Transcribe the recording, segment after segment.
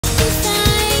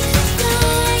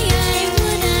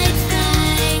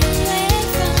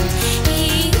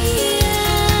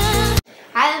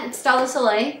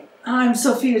Soleil. I'm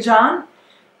Sophia John,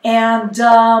 and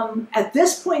at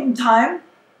this point in time,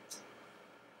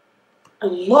 I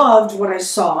loved what I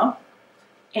saw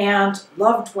and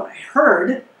loved what I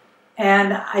heard,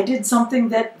 and I did something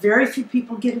that very few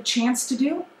people get a chance to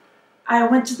do. I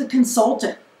went to the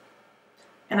consultant,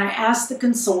 and I asked the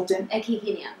consultant At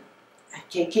KKDM. at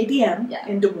KKDM Yeah.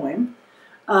 in Des Moines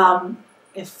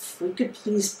if we could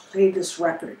please play this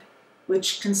record,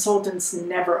 which consultants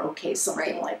never okay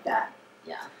something Right. like that.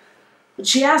 Yeah. But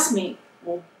she asked me,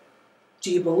 well, do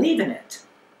you believe in it?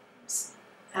 I said,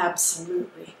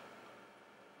 absolutely.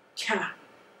 Yeah,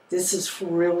 this is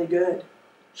really good.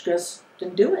 She goes,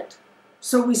 then do it.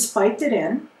 So we spiked it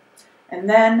in and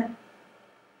then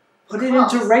put it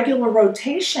into regular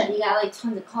rotation. You got like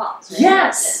tons of calls, right?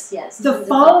 Yes. Yes. The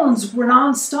phones were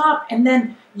nonstop, and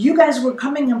then you guys were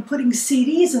coming and putting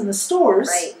CDs in the stores.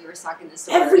 Right, we were stocking the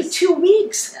stores. Every 2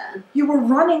 weeks. Yeah. You were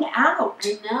running out.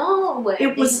 I know.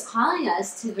 It was calling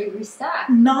us to restock.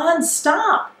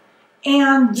 nonstop.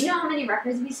 And Do you know how many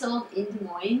records we sold in Des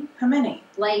Moines? how many?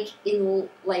 Like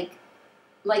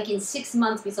in 6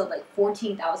 months, we sold like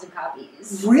 14,000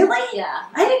 copies. Really? Yeah.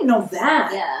 I didn't know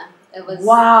that. Yeah. It was.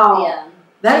 Wow. Yeah.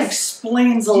 That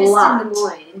explains a Just lot. in Des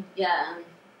Moines. Yeah.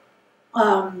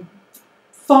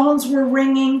 Phones were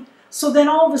ringing. So then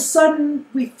all of a sudden,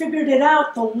 we figured it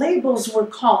out. The labels were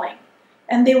calling.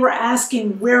 And they were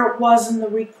asking where it was in the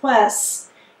requests.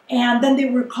 And then they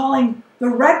were calling the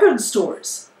record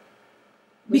stores.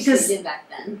 Which Because, we did back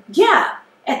then. yeah,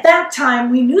 at that time,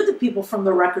 we knew the people from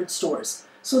the record stores.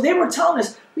 So they were telling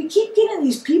us, we keep getting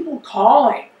these people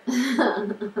calling.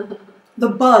 The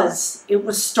buzz, it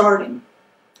was starting.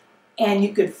 And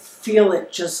you could feel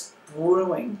it just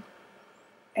brewing.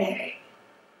 And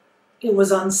it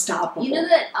was unstoppable. You know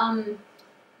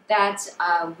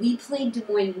that we played Des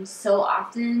Moines so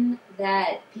often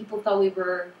that people thought we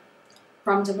were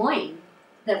from Des Moines.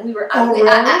 That we were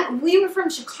we were from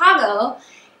Chicago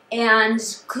and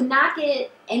could not get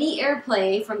any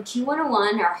airplay from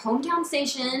Q101, our hometown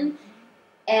station.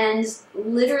 And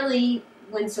literally,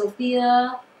 when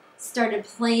Sophia started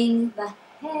playing the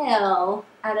hell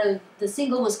out of the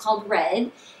single was called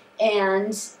Red,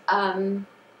 and everyone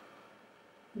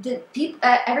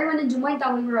in Des Moines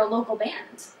thought we were a local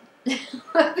band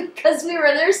because we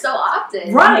were there so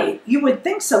often. Right, you would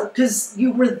think so, because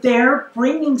you were there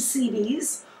bringing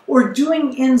CDs or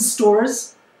doing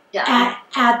in-stores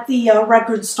at the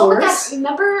record stores. Oh my gosh,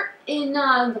 remember in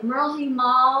the Merle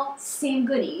Mall, Sam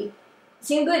Goody,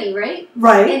 right?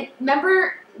 Right. And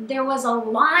remember there was a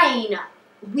line.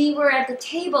 We were at the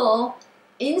table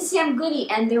in Sam Goody,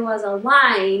 and there was a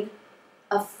line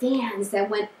of fans that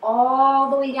went all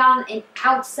the way down and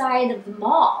outside of the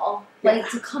mall, like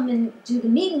to come and do the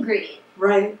meet and greet.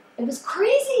 Right. It was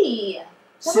crazy.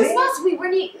 That was nuts. We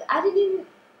weren't. I didn't even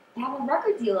have a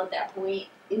record deal at that point.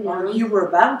 Well, you were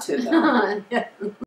about to, though.